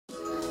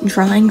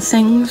drawing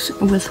things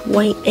with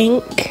white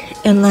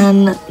ink and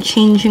then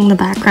changing the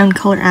background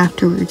color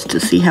afterwards to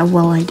see how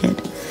well I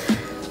did.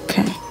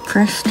 Okay,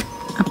 first,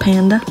 a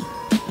panda.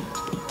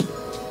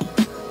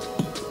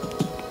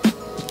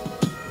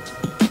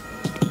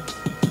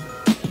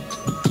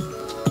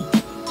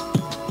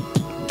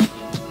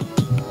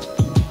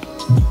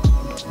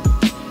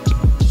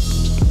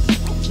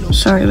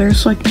 Sorry,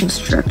 there's like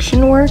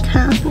construction work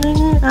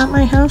happening at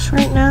my house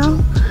right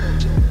now.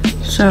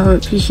 So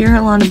if you hear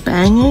a lot of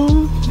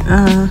banging,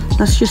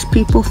 that's just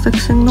people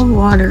fixing the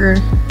water.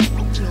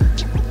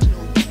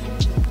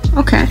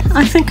 Okay,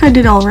 I think I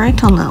did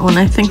alright on that one.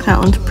 I think that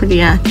one's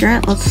pretty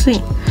accurate. Let's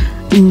see.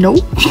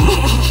 Nope.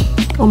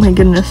 Oh my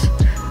goodness.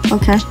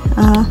 Okay,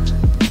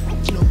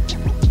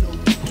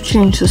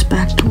 change this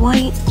back to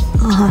white.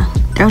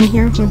 Down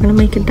here, we're gonna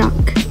make a duck.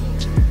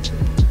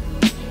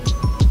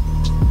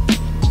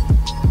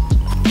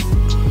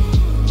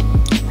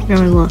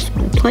 Now I lost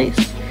my place.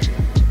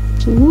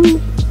 Ooh.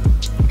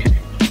 Okay.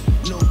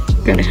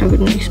 Gotta have a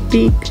nice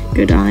beak,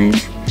 good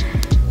eyes.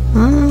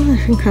 I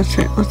think that's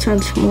it. Let's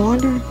add some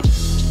water.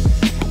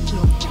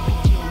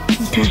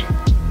 Okay.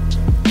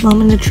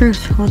 Moment of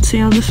truth. Let's see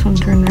how this one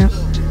turned out.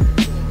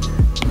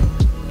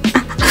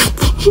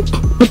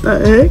 What the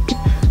heck?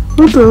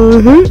 What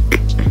the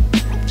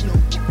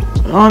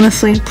heck?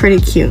 Honestly,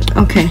 pretty cute.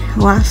 Okay,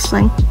 last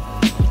thing.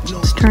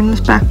 Let's turn this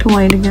back to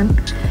white again.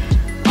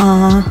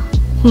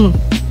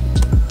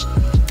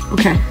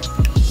 Okay.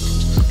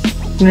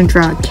 I'm gonna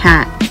draw a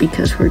cat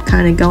because we're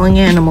kind of going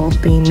animal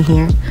theme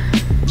here.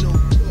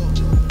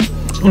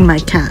 And my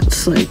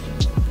cat's like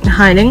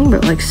hiding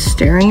but like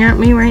staring at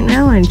me right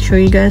now. I'd show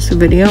you guys the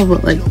video,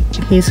 but like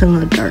he's in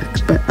the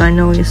dark, but I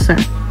know he's there.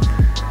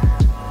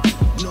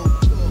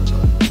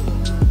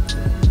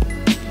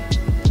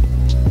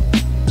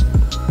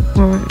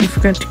 Oh, I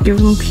forgot to give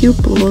him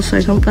pupils.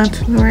 I hope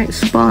that's in the right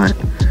spot.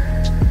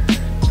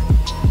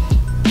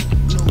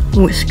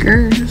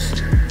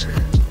 Whiskers.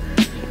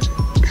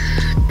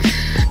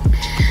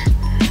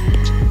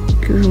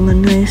 Give him a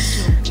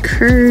nice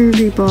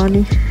curvy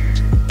body.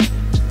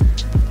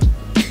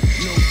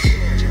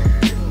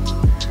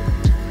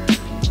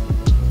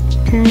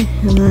 Okay,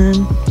 and then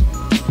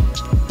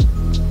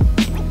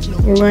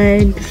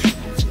legs.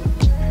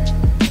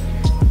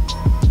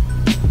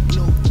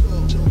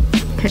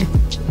 Okay,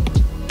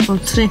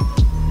 let's see.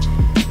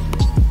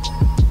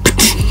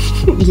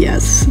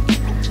 Yes.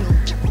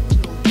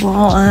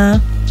 Well,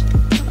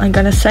 I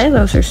gotta say,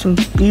 those are some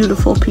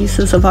beautiful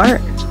pieces of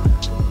art.